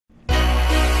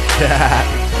Yeah.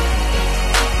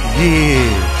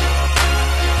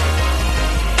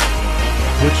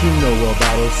 What you know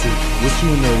about OC? What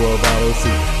you know about OC?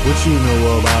 What you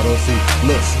know about OC?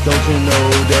 Look, don't you know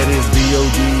that it's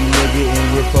B.O.D. nigga and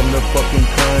we're from the fucking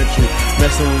country?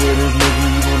 Messing with this nigga,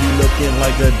 you gon' be looking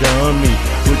like a dummy.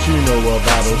 What you know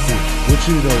about OC? What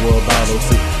you know about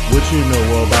OC? What you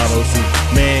know about OC?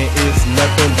 Man, it's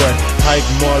nothing but Hype,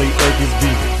 Marley, Urkis B,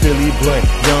 Philly Blunt,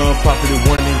 Young Property,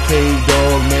 One and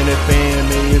K-Dawg, man, that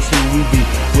family is who we be.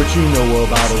 What you know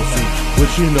about OC?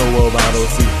 What you know about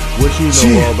OC? What you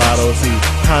know about OC?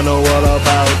 I know all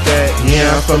about that.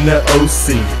 Yeah, I'm from the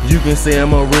OC. You can say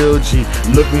I'm a real G.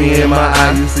 Look me in my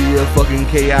eye, you see a fucking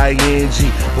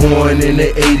K-I-N-G. Born in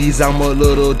the 80s, I'm a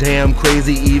little damn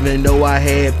crazy. Even though I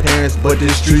had parents, but the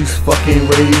streets fucking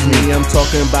raised me. I'm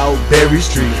talking about Berry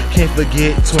Street. Can't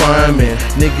forget Twyman.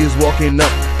 Niggas walking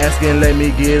up, asking let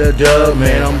me get a dub,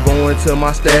 man. I'm going to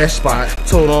my stash spot.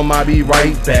 Told them I'll be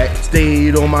right back.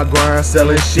 Stayed on my grind,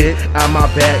 selling shit out my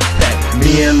backpack.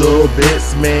 Me and little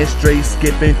bits, man, straight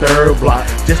skipping third block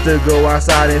just to go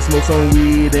outside and smoke some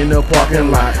weed in the parking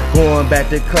lot. Going back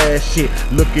to class shit,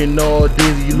 looking all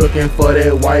dizzy, looking for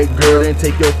that white girl and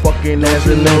take your fucking ass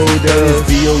to know that it's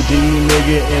B.O.D.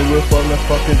 nigga and we're from the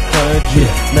fucking country.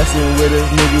 Messing with this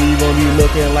nigga, you gon' be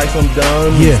looking like some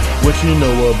dummies. What you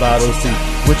know about OC?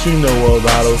 What you know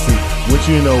about OC? What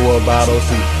you know about OC?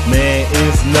 Man,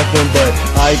 it's nothing but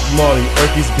Ike, Marley,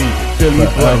 Urkis B, Philly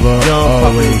Blunt, Young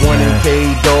Poppy, One and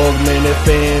K-Dawg, man, that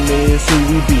family is who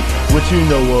we be. What you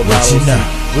know about OC?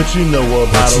 What you know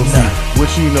about OC? What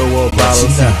you know about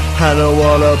OC? I know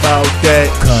all about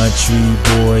that. Country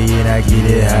boy, and I get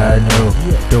it how I know.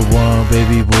 The one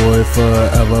baby boy,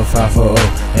 forever 5-0.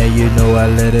 And you know I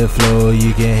let it flow,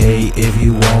 you can hate if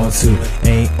you want to.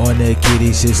 Ain't on that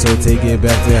kitty shit, so take it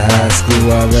back to high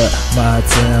school. I rap my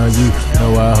town, you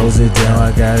know I hold it down.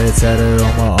 I got it tatted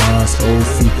on my arms,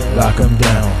 OC, lock them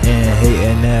down. And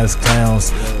hating ass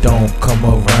clowns don't come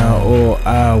around, or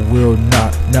I will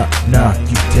knock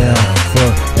you down.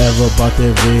 Forever about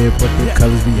that red, but the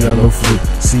colors be yellow flu.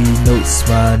 See notes,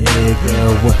 my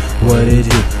nigga, what it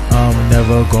do? I'm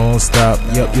never gonna stop,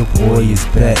 yup, your boy is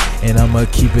back, and I'ma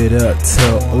keep it up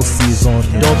till OC's on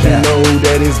the Don't you know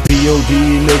that it's B.O.D.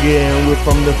 nigga and we're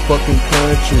from the fucking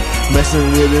country? Messing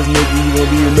with this nigga, you gon'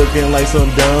 be looking like some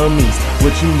dummies.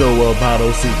 What you know about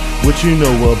OC? What you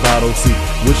know about OC?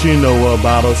 What you know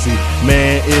about OC?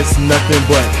 Man, it's nothing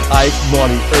but Ike,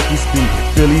 Marley, Urkis B,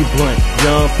 Philly Blunt,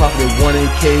 Young Poppy, One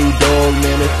and K-Dawg,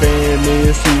 man, the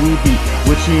family is who we be.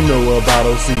 What you know about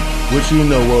OC? What you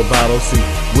know about OC?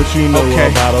 What you know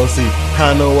about OC?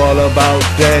 I know all about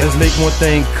that. Let's make one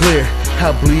thing clear.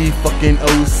 I bleed fucking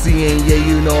OC, and yeah,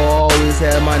 you know I always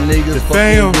have my niggas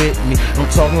fucking with me. I'm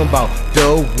talking about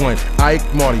the one, Ike,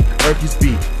 Marley, Urkis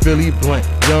B, Philly Blunt,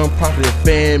 Young Poppy, the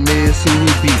fam is who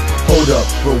we be. Hold up,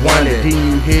 rewind it,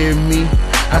 didn't you hear me?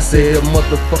 I said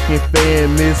motherfucking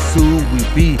fam is who we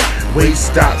be. Wait,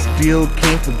 stop, still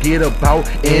can't forget about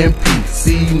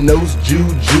MPC, Nose,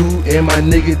 Juju, and my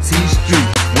nigga T-Street.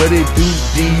 What it do,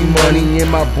 D-Money and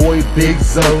my boy Big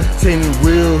Zo. 10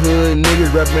 real hood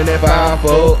niggas rapping that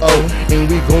 5-0.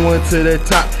 And we going to the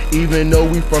top, even though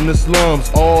we from the slums.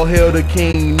 All hail the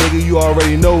king, nigga, you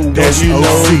already know. That you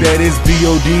know that it's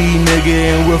B.O.D. nigga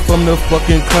and we're from the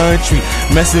fucking country.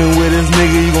 Messing with this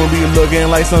nigga, you gon' be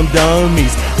looking like some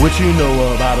dummies. What you know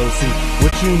about OC?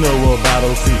 What you know about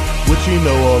OC? What you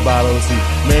know about OC?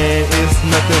 Man, it's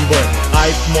nothing but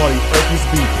Ike, Marley, Urkis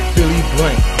B, Philly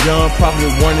Blunt, Young Poppy,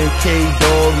 One and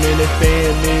K-Dawg, man, the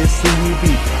family is who we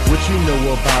be. What you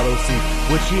know about OC?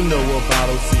 What you know about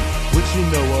OC? What you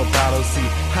know about OC?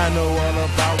 I know all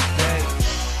about that.